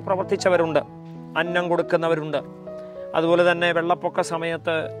നിലകളിലൊക്കെ പ്രവർത്തിച്ചവരുണ്ട്, അന്നം കൊടുക്കുന്നവരുണ്ട്. അതുപോലെ തന്നെ വെള്ളപ്പൊക്ക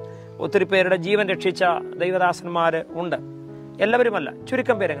സമയത്ത് ഒത്തിരി പേരുടെ ജീവൻ രക്ഷിച്ച ദൈവദാസന്മാർ ഉണ്ട്. എല്ലാവരുമല്ല,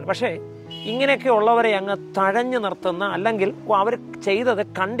 ചുരുക്കം പേരെങ്കിലും. പക്ഷേ ഇങ്ങനെയൊക്കെ ഉള്ളവരെ അങ്ങ് തഴഞ്ഞു നിർത്തുന്ന, അല്ലെങ്കിൽ അവർ ചെയ്തത്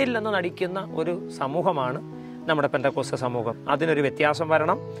കണ്ടില്ലെന്ന് നടിക്കുന്ന ഒരു സമൂഹമാണ് നമ്മുടെ പെന്തക്കോസ്ത് സമൂഹം. അതിനൊരു വ്യത്യാസം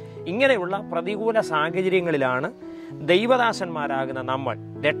വരണം. ഇങ്ങനെയുള്ള പ്രതികൂല സാഹചര്യങ്ങളിലാണ് ദൈവദാസന്മാരാകുന്ന നമ്മൾ,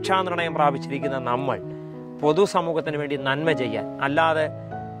 രക്ഷാനിർണയം പ്രാപിച്ചിരിക്കുന്ന നമ്മൾ, പൊതുസമൂഹത്തിന് വേണ്ടി നന്മ ചെയ്യാൻ, അല്ലാതെ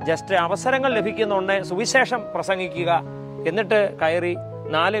ജസ്റ്റ് അവസരങ്ങൾ ലഭിക്കുന്നുണ്ട് സുവിശേഷം പ്രസംഗിക്കുക, എന്നിട്ട് കയറി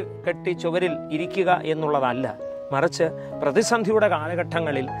 4 കെട്ടി ചുവരിൽ ഇരിക്കുക എന്നുള്ളതല്ല. മറിച്ച് പ്രതിസന്ധിയുടെ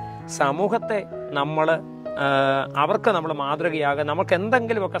കാലഘട്ടങ്ങളിൽ സമൂഹത്തെ അവർക്ക് നമ്മൾ മാതൃകയാകുക, നമുക്ക്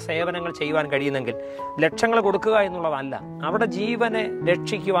എന്തെങ്കിലുമൊക്കെ സേവനങ്ങൾ ചെയ്യുവാൻ കഴിയുന്നെങ്കിൽ ലക്ഷങ്ങൾ കൊടുക്കുക എന്നുള്ളതല്ല. അവിടെ ജീവനെ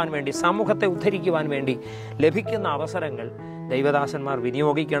രക്ഷിക്കുവാൻ വേണ്ടി, സമൂഹത്തെ ഉദ്ധരിക്കുവാൻ വേണ്ടി ലഭിക്കുന്ന അവസരങ്ങൾ ദൈവദാസന്മാർ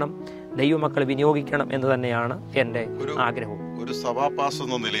വിനിയോഗിക്കണം, ദൈവമക്കൾ വിനിയോഗിക്കണം എന്ന് തന്നെയാണ് എൻ്റെ ആഗ്രഹവും. ഒരു സഭാപാസ്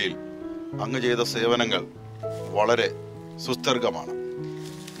എന്ന നിലയിൽ അങ്ങ് ചെയ്ത സേവനങ്ങൾ വളരെ സുസ്ഥിരമാണ്.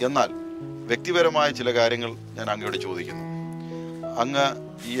 എന്നാൽ വ്യക്തിപരമായ ചില കാര്യങ്ങൾ ഞാൻ അങ്ങയോട് ചോദിക്കുന്നു. അങ്ങ്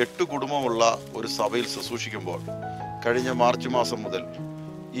ഈ 8 കുടുംബമുള്ള ഒരു സഭയിൽ ശുശ്രൂഷിക്കുമ്പോൾ കഴിഞ്ഞ മാർച്ച് മാസം മുതൽ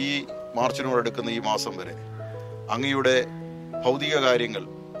ഈ മാർച്ചിനോടടുക്കുന്ന ഈ മാസം വരെ അങ്ങയുടെ ഭൗതിക കാര്യങ്ങൾ,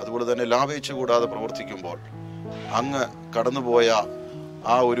 അതുപോലെ തന്നെ ലാഭേച്ഛ കൂടാതെ പ്രവർത്തിക്കുമ്പോൾ അങ്ങ് കടന്നുപോയ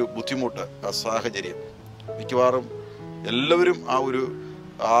ആ ഒരു ബുദ്ധിമുട്ട്, ആ സാഹചര്യം, മിക്കവാറും എല്ലാവരും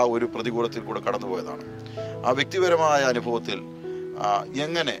ആ ഒരു പ്രതികൂലത്തിൽ കൂടെ കടന്നുപോയതാണ്. ആ വ്യക്തിപരമായ അനുഭവത്തിൽ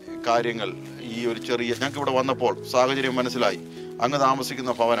എങ്ങനെ കാര്യങ്ങൾ ഈ ഒരു ചെറിയ, ഞങ്ങൾക്ക് ഇവിടെ വന്നപ്പോൾ സാഹചര്യം മനസ്സിലായി, അങ്ങ്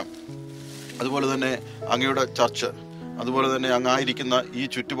താമസിക്കുന്ന ഭവനം, അതുപോലെ തന്നെ അങ്ങയുടെ ചർച്ച്, അതുപോലെ തന്നെ അങ്ങായിരിക്കുന്ന ഈ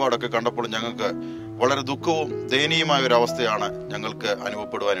ചുറ്റുപാടൊക്കെ കണ്ടപ്പോൾ ഞങ്ങൾക്ക് വളരെ ദുഃഖവും ദയനീയമായ ഒരു അവസ്ഥയാണ് ഞങ്ങൾക്ക്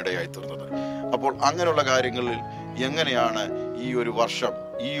അനുഭവപ്പെടുവാനിടയായി തീർന്നത്. അപ്പോൾ അങ്ങനെയുള്ള കാര്യങ്ങളിൽ എങ്ങനെയാണ് ഈ ഒരു വർഷം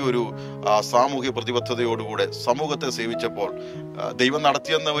ഈ ഒരു സാമൂഹ്യ പ്രതിബദ്ധതയോടുകൂടെ സമൂഹത്തെ സേവിച്ചപ്പോൾ ദൈവം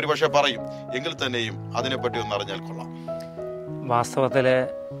നടത്തിയെന്ന് ഒരുപക്ഷെ പറയും, എങ്കിൽ തന്നെയും അതിനെപ്പറ്റി ഒന്ന് അറിഞ്ഞാൽ കൊള്ളാം. വാസ്തവത്തിൽ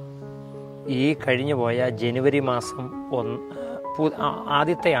ഈ കഴിഞ്ഞു പോയ ജനുവരി മാസം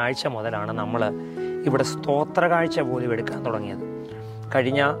ആദ്യത്തെ ആഴ്ച മുതലാണ് നമ്മൾ ഇവിടെ സ്തോത്ര കാഴ്ച പോലും എടുക്കാൻ തുടങ്ങിയത്.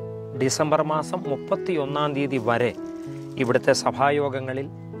 കഴിഞ്ഞ ഡിസംബർ മാസം 31 തീയതി വരെ ഇവിടുത്തെ സഭായോഗങ്ങളിൽ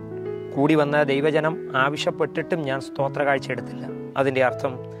കൂടി വന്ന ദൈവജനം ആവശ്യപ്പെട്ടിട്ടും ഞാൻ സ്തോത്ര കാഴ്ച എടുത്തില്ല. അതിൻ്റെ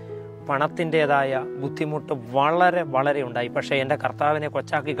അർത്ഥം പണത്തിൻ്റേതായ ബുദ്ധിമുട്ട് വളരെ വളരെ ഉണ്ടായി. പക്ഷേ എൻ്റെ കർത്താവിനെ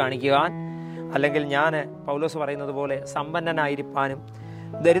കൊച്ചാക്കി കാണിക്കുവാൻ, അല്ലെങ്കിൽ ഞാൻ പൗലോസ് പറയുന്നത് പോലെ സമ്പന്നനായിരിക്കാനും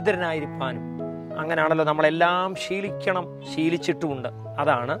ദരിദ്രനായിരിക്കാനും, അങ്ങനെയാണല്ലോ നമ്മളെല്ലാം ശീലിച്ചിട്ടുമുണ്ട്.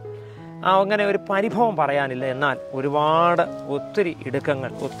 അതാണ് അങ്ങനെ ഒരു പരിഭവം പറയാനില്ല. എന്നാൽ ഒത്തിരി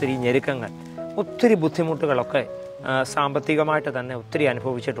ഇടുക്കങ്ങൾ, ഒത്തിരി ഞെരുക്കങ്ങൾ, ഒത്തിരി ബുദ്ധിമുട്ടുകളൊക്കെ സാമ്പത്തികമായിട്ട് തന്നെ ഒത്തിരി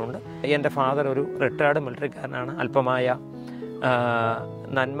അനുഭവിച്ചിട്ടുണ്ട്. എൻ്റെ ഫാദർ ഒരു റിട്ടയർഡ് മിലിറ്ററിക്കാരനാണ്. അല്പമായ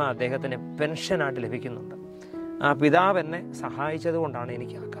നന്മ അദ്ദേഹത്തിന് പെൻഷനായിട്ട് ലഭിക്കുന്നുണ്ട്. പിതാവ് എന്നെ സഹായിച്ചത് കൊണ്ടാണ്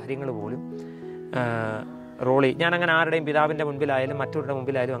എനിക്ക് ആ കാര്യങ്ങൾ പോലും ഞാനങ്ങനെ ആരുടെയും പിതാവിൻ്റെ മുൻപിലായാലും മറ്റവരുടെ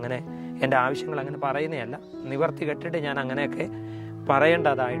മുമ്പിലായാലും അങ്ങനെ എൻ്റെ ആവശ്യങ്ങൾ അങ്ങനെ പറയുന്നതല്ല. നിവർത്തി കെട്ടിട്ട് ഞാൻ അങ്ങനെയൊക്കെ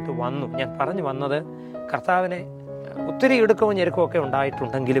പറയേണ്ടതായിട്ട് വന്നു. ഞാൻ പറഞ്ഞു വന്നത്, കർത്താവിനെ ഒത്തിരി ഇടുക്കവും ഞെരുക്കവും ഒക്കെ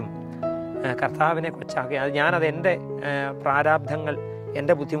ഉണ്ടായിട്ടുണ്ടെങ്കിലും കർത്താവിനെ കൊച്ചാക്കി, ഞാനത് എൻ്റെ പ്രാരാബ്ധങ്ങൾ,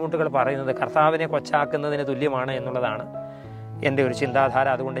 എൻ്റെ ബുദ്ധിമുട്ടുകൾ പറയുന്നത് കർത്താവിനെ കൊച്ചാക്കുന്നതിന് തുല്യമാണ് എന്നുള്ളതാണ് എൻ്റെ ഒരു ചിന്താധാര.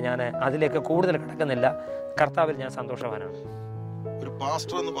 അതുകൊണ്ട് ഞാൻ അതിലേക്ക് കൂടുതൽ കിടക്കുന്നില്ല. കർത്താവിൽ ഞാൻ സന്തോഷവാനാണ്. ഒരു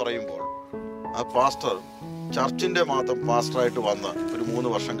പാസ്റ്റർ എന്ന് പറയുമ്പോൾ ആ പാസ്റ്റർ ചർച്ചിൻ്റെ മാത്രം പാസ്റ്ററായിട്ട് വന്ന് ഒരു 3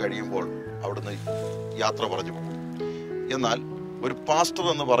 വർഷം കഴിയുമ്പോൾ അവിടുന്ന് യാത്ര പറഞ്ഞു പോകും. എന്നാൽ ഒരു പാസ്റ്റർ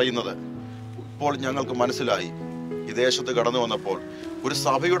എന്ന് പറയുന്നത് ഇപ്പോൾ ഞങ്ങൾക്ക് മനസ്സിലായി, ഈ ദേശത്ത് കടന്നു വന്നപ്പോൾ ഒരു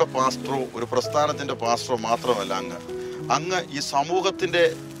സഭയുടെ പാസ്റ്ററോ ഒരു പ്രസ്ഥാനത്തിൻ്റെ പാസ്റ്ററോ മാത്രമല്ല, അങ്ങ് ഈ സമൂഹത്തിൻ്റെ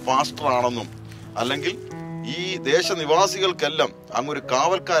പാസ്റ്ററാണെന്നും അല്ലെങ്കിൽ ഈ ദേശനിവാസികൾക്കെല്ലാം അങ്ങൊരു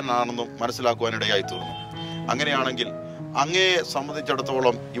കാവൽക്കാരനാണെന്നും മനസ്സിലാക്കുവാനിടയായി തീർന്നു. അങ്ങനെയാണെങ്കിൽ അങ്ങയെ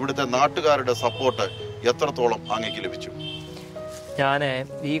സംബന്ധിച്ചിടത്തോളം ഇവിടുത്തെ നാട്ടുകാരുടെ സപ്പോർട്ട് എത്രത്തോളം അങ്ങേക്ക് ലഭിച്ചു? ഞാൻ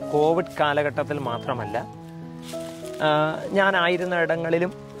ഈ കോവിഡ് കാലഘട്ടത്തിൽ മാത്രമല്ല, ഞാനായിരുന്ന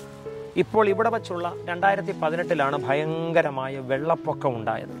ഇടങ്ങളിലും ഇപ്പോൾ ഇവിടെ വച്ചുള്ള 2018 ഭയങ്കരമായ വെള്ളപ്പൊക്കം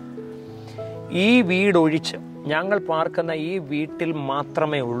ഉണ്ടായത്. ഈ വീടൊഴിച്ച് ഞങ്ങൾ പാർക്കുന്ന ഈ വീട്ടിൽ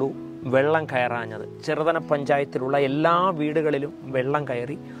മാത്രമേ ഉള്ളൂ വെള്ളം കയറാഞ്ഞത്. ചെറുതന പഞ്ചായത്തിലുള്ള എല്ലാ വീടുകളിലും വെള്ളം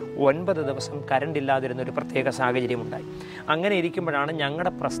കയറി 9 ദിവസം കറണ്ട് ഇല്ലാതിരുന്നൊരു പ്രത്യേക സാഹചര്യമുണ്ടായി. അങ്ങനെ ഇരിക്കുമ്പോഴാണ്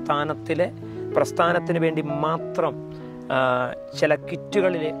ഞങ്ങളുടെ പ്രസ്ഥാനത്തിന് വേണ്ടി മാത്രം ചില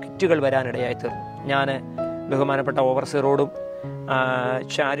കിറ്റുകൾ വരാനിടയായി തീർന്നു. ഞാൻ ബഹുമാനപ്പെട്ട ഓവർസീറോടും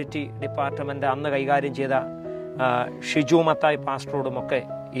ചാരിറ്റി ഡിപ്പാർട്ട്മെൻറ്റ് അന്ന് കൈകാര്യം ചെയ്ത ഷിജു മത്തായി പാസ്റ്ററോടുമൊക്കെ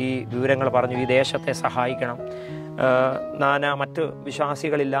ഈ വിവരങ്ങൾ പറഞ്ഞു. ഈ ദേശത്തെ സഹായിക്കണം, മറ്റ്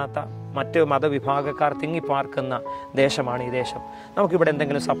വിശ്വാസികളില്ലാത്ത മറ്റ് മതവിഭാഗക്കാർ തിങ്ങിപ്പാർക്കുന്ന ദേശമാണ് ഈ ദേശം, നമുക്കിവിടെ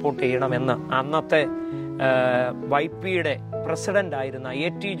എന്തെങ്കിലും സപ്പോർട്ട് ചെയ്യണമെന്ന് അന്നത്തെ വൈപ്പിയുടെ പ്രസിഡൻ്റായിരുന്ന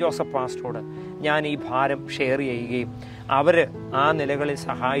AT ജോസഫ് പാസ്റ്ററോട് ഞാൻ ഈ ഭാരം ഷെയർ ചെയ്യുകയും അവർ ആ നിലകളിൽ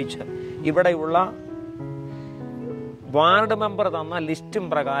സഹായിച്ച് ഇവിടെയുള്ള വാർഡ് മെമ്പർ തന്ന ലിസ്റ്റും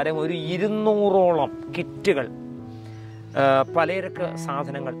പ്രകാരം ഒരു 200ഓളം കിറ്റുകൾ, പലചരക്ക്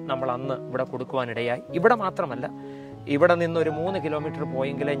സാധനങ്ങൾ നമ്മൾ അന്ന് ഇവിടെ കൊടുക്കുവാനിടയായി. ഇവിടെ മാത്രമല്ല, ഇവിടെ നിന്നൊരു 3 കിലോമീറ്റർ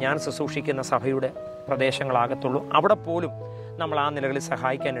പോയെങ്കിലേ ഞാൻ ശുശ്രൂഷിക്കുന്ന സഭയുടെ പ്രദേശങ്ങളാകത്തുള്ളൂ. അവിടെ പോലും നമ്മൾ ആ നിലകളിൽ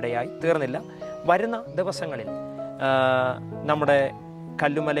സഹായിക്കാനിടയായി തീർന്നില്ല. വരുന്ന ദിവസങ്ങളിൽ നമ്മുടെ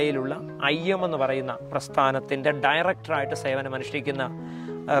കല്ലുമലയിലുള്ള IM എന്ന് പറയുന്ന പ്രസ്ഥാനത്തിൻ്റെ ഡയറക്ടറായിട്ട് സേവനമനുഷ്ഠിക്കുന്ന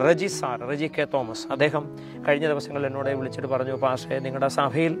റജി കെ തോമസ്, അദ്ദേഹം കഴിഞ്ഞ ദിവസങ്ങളിൽ എന്നോട് വിളിച്ചിട്ട് പറഞ്ഞു, പാസ്റ്റേ നിങ്ങളുടെ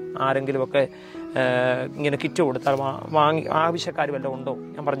സഭയിൽ ആരെങ്കിലുമൊക്കെ ഇങ്ങനെ കിറ്റ് കൊടുത്താൽ ആവശ്യക്കാർ വല്ലതും ഉണ്ടോ?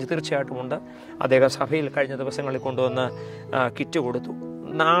 ഞാൻ പറഞ്ഞു തീർച്ചയായിട്ടും ഉണ്ട്. അദ്ദേഹം സഭയിൽ കഴിഞ്ഞ ദിവസങ്ങളിൽ കൊണ്ടുവന്ന് കിറ്റ് കൊടുത്തു.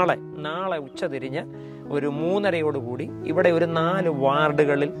 നാളെ ഉച്ചതിരിഞ്ഞ് ഒരു 3:30 ഇവിടെ ഒരു 4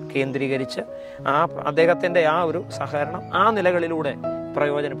 വാർഡുകളിൽ കേന്ദ്രീകരിച്ച് അദ്ദേഹത്തിൻ്റെ ആ ഒരു സഹകരണം ആ നിലകളിലൂടെ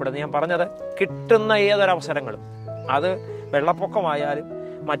പ്രയോജനപ്പെടുന്നു. ഞാൻ പറഞ്ഞത്, കിട്ടുന്ന ഏതൊരവസരങ്ങളും, അത് വെള്ളപ്പൊക്കമായാലും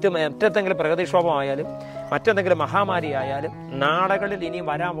മറ്റെന്തെങ്കിലും പ്രകൃതിക്ഷോഭമായാലും മറ്റെന്തെങ്കിലും മഹാമാരി ആയാലും നാടുകളിൽ ഇനിയും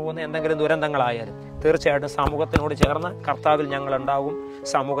വരാൻ പോകുന്ന എന്തെങ്കിലും ദുരന്തങ്ങളായാലും തീർച്ചയായിട്ടും സമൂഹത്തിനോട് ചേർന്ന് കർത്താവിൽ ഞങ്ങളുണ്ടാവും.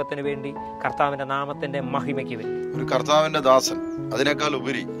 സമൂഹത്തിന് വേണ്ടി, കർത്താവിൻ്റെ നാമത്തിൻ്റെ മഹിമയ്ക്ക് വേണ്ടി. ഒരു കർത്താവിൻ്റെ ദാസൻ, അതിനേക്കാൾ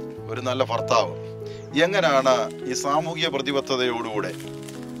ഉപരി ഒരു നല്ല ഭർത്താവ്, എങ്ങനെയാണ് ഈ സാമൂഹിക പ്രതിബദ്ധതയോടുകൂടെ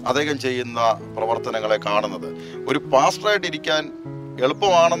അദ്ദേഹം ചെയ്യുന്ന പ്രവർത്തനങ്ങളെ കാണുന്നത്? ഒരു പാസ്റ്ററായിട്ട് ഇരിക്കാൻ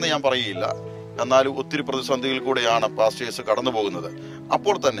എളുപ്പമാണെന്ന് ഞാൻ പറയില്ല, എന്നാലും ഒത്തിരി പ്രതിസന്ധികൾ കൂടെയാണ് പാസ്റ്റേഴ്സ് കടന്നു പോകുന്നത്.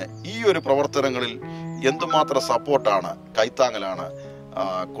 അപ്പോൾ തന്നെ ഈ ഒരു പ്രവർത്തനങ്ങളിൽ എന്തുമാത്രം സപ്പോർട്ടാണ്, കൈത്താങ്ങലാണ്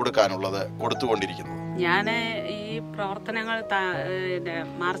കൊടുത്തുകൊണ്ടിരിക്കുന്നത്? ഞാൻ ഈ പ്രവർത്തനങ്ങൾ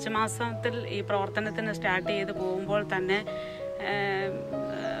മാർച്ച് മാസത്തിൽ ഈ പ്രവർത്തനത്തിന് സ്റ്റാർട്ട് ചെയ്ത് പോകുമ്പോൾ തന്നെ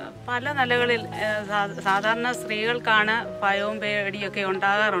പല നിലകളിൽ സാധാരണ സ്ത്രീകൾക്കാണ് ഭയവും പേടിയൊക്കെ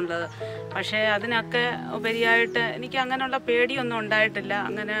ഉണ്ടാകാറുള്ളത്. പക്ഷേ അതിനൊക്കെ ഉപരിയായിട്ട് എനിക്ക് അങ്ങനെയുള്ള പേടിയൊന്നും ഉണ്ടായിട്ടില്ല,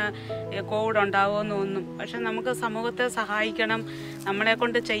 അങ്ങനെ കോവിഡ് ഉണ്ടാകുമെന്നൊന്നും. പക്ഷെ നമുക്ക് സമൂഹത്തെ സഹായിക്കണം, നമ്മളെ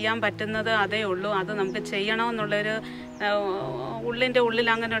കൊണ്ട് ചെയ്യാൻ പറ്റുന്നത് അതേ ഉള്ളൂ, അത് നമുക്ക് ചെയ്യണമെന്നുള്ളൊരു ഉള്ളിൻ്റെ ഉള്ളിൽ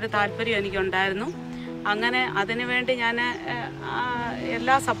അങ്ങനെ ഒരു താല്പര്യം എനിക്കുണ്ടായിരുന്നു. അങ്ങനെ അതിനുവേണ്ടി ഞാൻ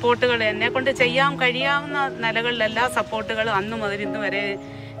എല്ലാ സപ്പോർട്ടുകളും എന്നെക്കൊണ്ട് ചെയ്യാൻ കഴിയാവുന്ന നിലകളിൽ എല്ലാ സപ്പോർട്ടുകളും അന്ന് മുതൽ ഇന്ന് വരെ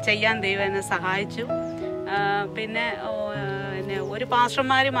ചെയ്യാൻ ദൈവം എന്നെ സഹായിച്ചു. പിന്നെ ഒരു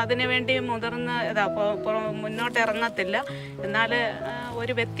പാസ്റ്റർമാരും അതിനുവേണ്ടി മുതിർന്ന് മുന്നോട്ട് ഇറങ്ങത്തില്ല. എന്നാൽ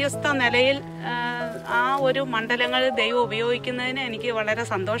ഒരു വ്യത്യസ്ത നിലയിൽ ആ ഒരു മണ്ഡലങ്ങൾ ദൈവം ഉപയോഗിക്കുന്നതിന് എനിക്ക് വളരെ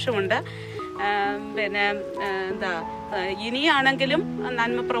സന്തോഷമുണ്ട്. പിന്നെ ഇനിയാണെങ്കിലും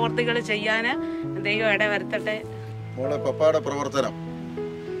നന്മ പ്രവർത്തികൾ ചെയ്യാൻ ദൈവം ഇടവരുത്തട്ടെ. മോളെ പപ്പയുടെ പ്രവർത്തനം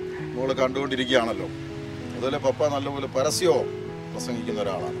മോള് കണ്ടുകൊണ്ടിരിക്കുകയാണല്ലോ. അതുപോലെ പപ്പ നല്ലപോലെ പരസ്യവും പ്രസംഗിക്കുന്ന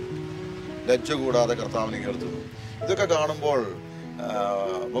ഒരാളാണ്, ലജ്ജ കൂടാതെ കർത്താവിനെ കേൾത്തുന്നു. ഇതൊക്കെ കാണുമ്പോൾ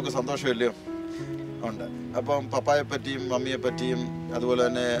നമുക്ക് സന്തോഷമില്ലയോ? ഉണ്ട്. അപ്പം പപ്പായെ പറ്റിയും മമ്മിയെ പറ്റിയും അതുപോലെ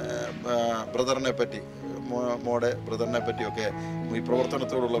തന്നെ ബ്രദറിനെ പറ്റി, മോടെ ബ്രദറിനെ പറ്റിയൊക്കെ ഈ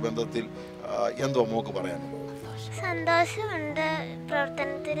പ്രവർത്തനത്തോടുള്ള ബന്ധത്തിൽ എന്തോ മോക്ക് പറയാനുള്ളത്? സന്തോഷമുണ്ട്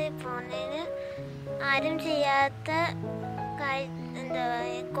പ്രവർത്തനത്തിൽ പോകുന്നതിന്. ആരും ചെയ്യാത്ത എന്താ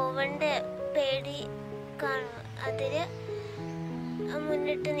കോവിഡ് പേടി കാണും, അതിൽ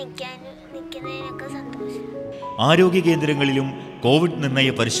മുന്നിട്ട് നിൽക്കുന്നതിനൊക്കെ സന്തോഷം. ആരോഗ്യ കേന്ദ്രങ്ങളിലും കോവിഡ് നിർണയ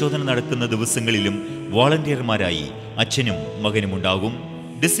പരിശോധന നടക്കുന്ന ദിവസങ്ങളിലും വോളണ്ടിയർമാരായി അച്ഛനും മകനും ഉണ്ടാകും.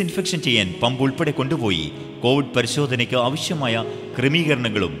 ഡിസ്ഇൻഫെക്ഷൻ ചെയ്യാൻ പമ്പ് ഉൾപ്പെടെ കൊണ്ടുപോയി കോവിഡ് പരിശോധനയ്ക്ക് ആവശ്യമായ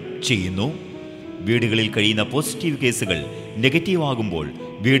ക്രമീകരണങ്ങളും ചെയ്യുന്നു. വീടുകളിൽ കഴിയുന്ന പോസിറ്റീവ് കേസുകൾ നെഗറ്റീവ് ആകുമ്പോൾ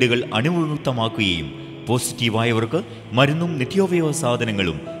വീടുകൾ അണുവിമുക്തമാക്കുകയും പോസിറ്റീവായവർക്ക് മരുന്നും നിത്യോപയോഗ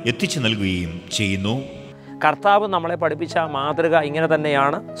സാധനങ്ങളും എത്തിച്ചു നൽകുകയും ചെയ്യുന്നു. കർത്താവ് നമ്മളെ പഠിപ്പിച്ച മാതൃക ഇങ്ങനെ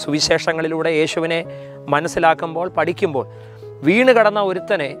തന്നെയാണ്. സുവിശേഷങ്ങളിലൂടെ യേശുവിനെ മനസ്സിലാക്കുമ്പോൾ, പഠിക്കുമ്പോൾ വീണ് കിടന്ന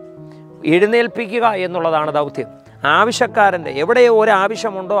ഒരുത്തനെ എഴുന്നേൽപ്പിക്കുക എന്നുള്ളതാണ് ദൗത്യം. ആവശ്യക്കാരൻ്റെ എവിടെയോ ഒരു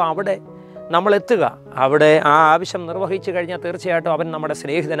ആവശ്യമുണ്ടോ അവിടെ നമ്മൾ എത്തുക. അവിടെ ആ ആവശ്യം നിർവഹിച്ചു കഴിഞ്ഞാൽ തീർച്ചയായിട്ടും അവൻ നമ്മുടെ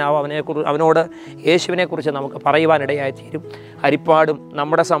സ്നേഹിതനാവും. അവനോട് യേശുവിനെക്കുറിച്ച് നമുക്ക് പറയുവാനിടയായിത്തീരും. ഹരിപ്പാടും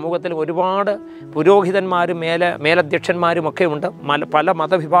നമ്മുടെ സമൂഹത്തിൽ ഒരുപാട് പുരോഹിതന്മാരും മേലധ്യക്ഷന്മാരും ഒക്കെ ഉണ്ട്, പല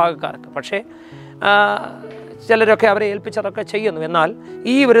മതവിഭാഗക്കാർക്ക്. പക്ഷേ ചിലരൊക്കെ അവരെ ഏൽപ്പിച്ചതൊക്കെ ചെയ്യുന്നു. എന്നാൽ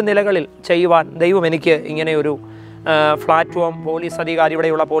ഈ ഒരു നിലകളിൽ ചെയ്യുവാൻ ദൈവം എനിക്ക് ഇങ്ങനെയൊരു പ്ലാറ്റ്ഫോം, പോലീസ് അധികാരി,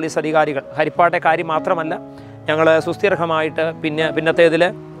 ഇവിടെയുള്ള പോലീസ് അധികാരികൾ, ഹരിപ്പാട്ടെ കാര്യം മാത്രമല്ല, ഞങ്ങൾ സുസ്ഥിരമായിട്ട് പിന്നത്തേതിൽ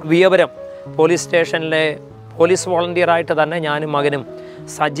വിയപുരം പോലീസ് സ്റ്റേഷനിലെ പോലീസ് വോളണ്ടിയറായിട്ട് തന്നെ ഞാനും മകനും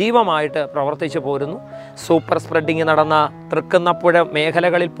സജീവമായിട്ട് പ്രവർത്തിച്ചു പോരുന്നു. സൂപ്പർ സ്പ്രെഡിങ് നടന്ന തൃക്കുന്നപ്പുഴ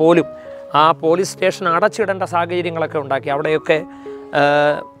മേഖലകളിൽ പോലും ആ പോലീസ് സ്റ്റേഷൻ അടച്ചിടേണ്ട സാഹചര്യങ്ങളൊക്കെ ഉണ്ടാക്കി. അവിടെയൊക്കെ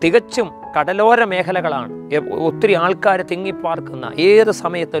തികച്ചും കടലോര മേഖലകളാണ്, ഒത്തിരി ആൾക്കാർ തിങ്ങിപ്പാർക്കുന്ന, ഏത്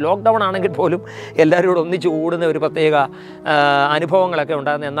സമയത്ത് ലോക്ക്ഡൗൺ ആണെങ്കിൽ പോലും എല്ലാവരോടും ഒന്നിച്ച് കൂടുന്ന ഒരു പ്രത്യേക അനുഭവങ്ങളൊക്കെ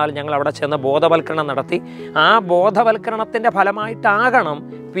ഉണ്ടായിരുന്നു. എന്നാൽ ഞങ്ങൾ അവിടെ ചെന്ന് ബോധവൽക്കരണം നടത്തി. ആ ബോധവൽക്കരണത്തിൻ്റെ ഫലമായിട്ടാകണം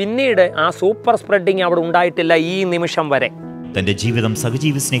പിന്നീട് ആ സൂപ്പർ സ്പ്രെഡിങ് അവിടെ ഉണ്ടായിട്ടില്ല ഈ നിമിഷം വരെ. തന്റെ ജീവിതം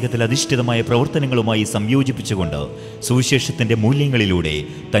സഹജീവി സ്നേഹത്തിൽ അധിഷ്ഠിതമായ പ്രവർത്തനങ്ങളുമായി സംയോജിപ്പിച്ചുകൊണ്ട് സുവിശേഷത്തിന്റെ മൂല്യങ്ങളിലൂടെ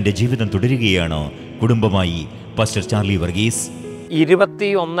തന്റെ ജീവിതം തുടരുകയാണ് കുടുംബമായി പാസ്റ്റർ ചാർലി വർഗീസ്.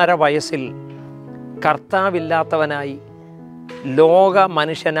 21.5 വയസ്സിൽ കർത്താവില്ലാത്തവനായി ലോക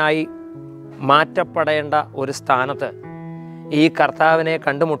മനുഷ്യനായി മാറ്റപ്പെടേണ്ട ഒരു സ്ഥാനത്ത് ഈ കർത്താവിനെ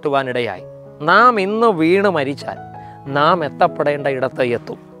കണ്ടുമുട്ടുവാനിടയായി. നാം ഇന്ന് വീണ് മരിച്ചാൽ നാം എത്തപ്പെടേണ്ട ഇടത്ത്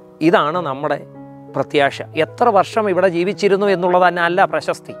എത്തും. ഇതാണ് നമ്മുടെ പ്രത്യാശ. എത്ര വർഷം ഇവിടെ ജീവിച്ചിരുന്നു എന്നുള്ളത് തന്നെ അല്ല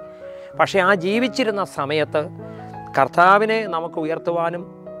പ്രശസ്തി. പക്ഷേ ആ ജീവിച്ചിരുന്ന സമയത്ത് കർത്താവിനെ നമുക്ക് ഉയർത്തുവാനും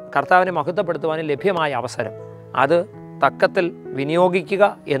കർത്താവിനെ മഹത്വപ്പെടുത്തുവാനും ലഭ്യമായ അവസരം അത് തക്കത്തിൽ വിനിയോഗിക്കുക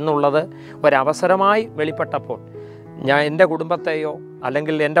എന്നുള്ളത് ഒരവസരമായി വെളിപ്പെട്ടപ്പോൾ എൻ്റെ കുടുംബത്തെയോ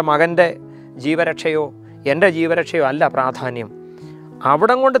അല്ലെങ്കിൽ എൻ്റെ മകൻ്റെ ജീവരക്ഷയോ എൻ്റെ ജീവരക്ഷയോ അല്ല പ്രാധാന്യം.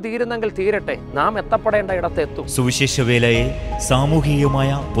 അവിടം കൊണ്ട് തീരുന്നെങ്കിൽ തീരട്ടെ, നാം എത്തപ്പെടേണ്ട ഇടത്ത് എത്തും. സുവിശേഷ വേലയെ സാമൂഹികമായ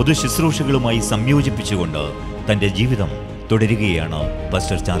പൊതു ശുശ്രൂഷകളുമായി സംയോജിപ്പിച്ചുകൊണ്ട് തൻ്റെ ജീവിതം തുടരുകയാണ്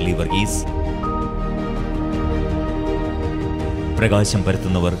പാസ്റ്റർ ചാർലി വർഗീസ്. പ്രകാശം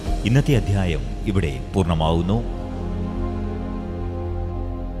പരത്തുന്നവർ ഇന്നത്തെ അധ്യായം ഇവിടെ പൂർണ്ണമാവുന്നു.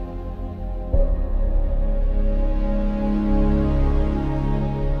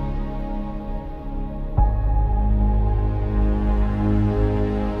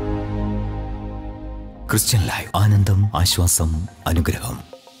 Christian Live, ആനന്ദം, ആശ്വാസം, അനുഗ്രഹം.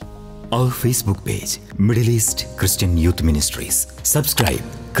 Our Facebook page, Middle East Christian Youth Ministries. Subscribe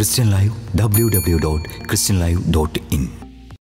Christian Live, www.christianlive.in.